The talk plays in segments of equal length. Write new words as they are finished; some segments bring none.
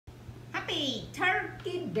Happy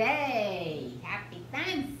Turkey Day! Happy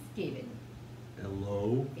Thanksgiving!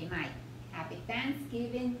 Hello. Say Mike, Happy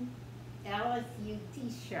Thanksgiving LSU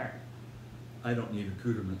t-shirt. I don't need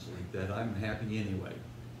accoutrements like that. I'm happy anyway.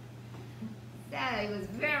 So it was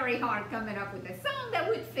very hard coming up with a song that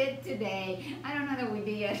would fit today. I don't know that we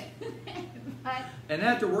did. But And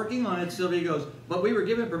after working on it, Sylvia goes, but we were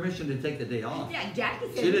given permission to take the day off. yeah, Jackie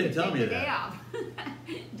said She we didn't would tell take me the that. day off.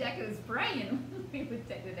 Jackie was praying we would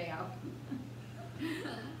take the day off.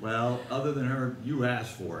 Well, other than her, you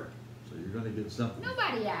asked for it. So you're going to get something.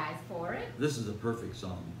 Nobody asked for it. This is a perfect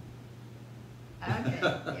song. Okay,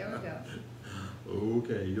 here we go.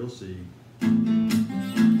 Okay, you'll see.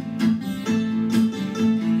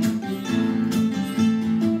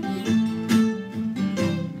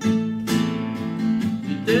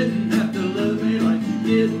 You didn't have to love me like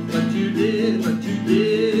you did, but you did, but you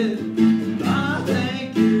did. I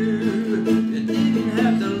thank you. You didn't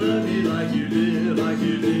have to love me like you did, like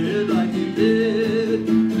you did, like you did.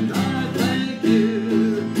 And I thank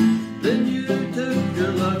you. Then you took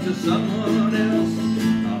your love to someone else.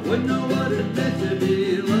 I wouldn't know what it meant to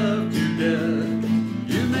be loved to death.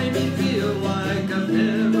 You made me feel like I've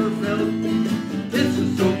never felt. This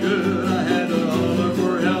is so good, I had to holler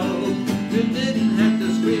for help. You didn't have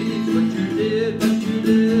to squeeze, but you did, but you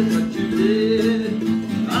did, but you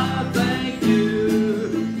did. I thank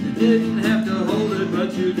you. You didn't have to hold it,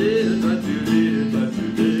 but you did, but you did, but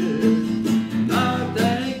you did. I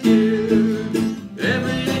thank you.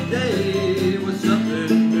 Every day was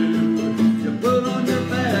something new. You put on your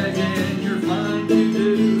bag and you're fine to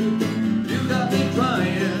do. You got me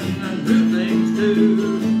trying new things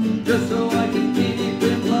too, just so I can keep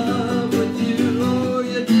in love with you. Oh,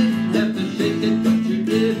 you didn't have to shake it, but you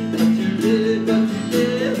did, but you did, but you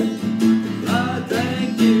did. I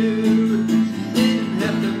thank you. Didn't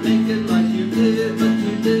have to make it like you did, but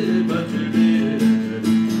you did, but you did.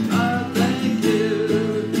 I thank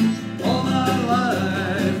you. All my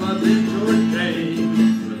life I've been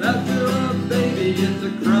shortchanged. Without your love, baby, it's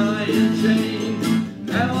a crying shame.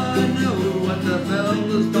 Now I know what the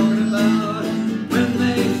fella's talking about when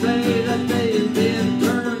they say that they've been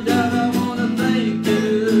turned out. I wanna thank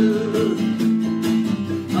you.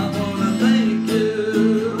 I wanna thank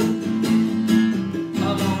you.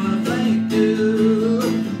 I wanna thank you.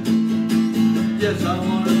 Yes, I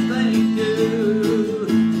wanna thank you.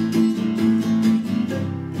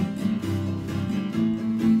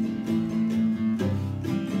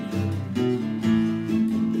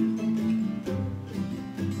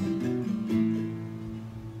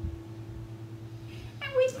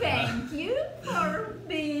 And we thank you for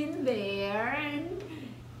being there and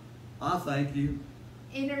I thank you.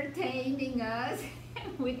 entertaining us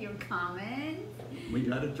with your comments. We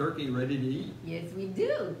got a turkey ready to eat. Yes, we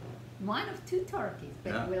do. One of two turkeys,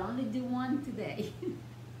 but Yeah. we'll only do one today.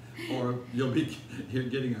 Or you'll be you're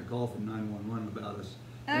getting a call from 911 about us.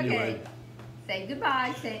 Okay. Anyway, Say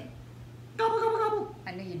goodbye. Say, gobble, gobble, gobble.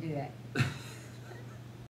 I knew you'd do that.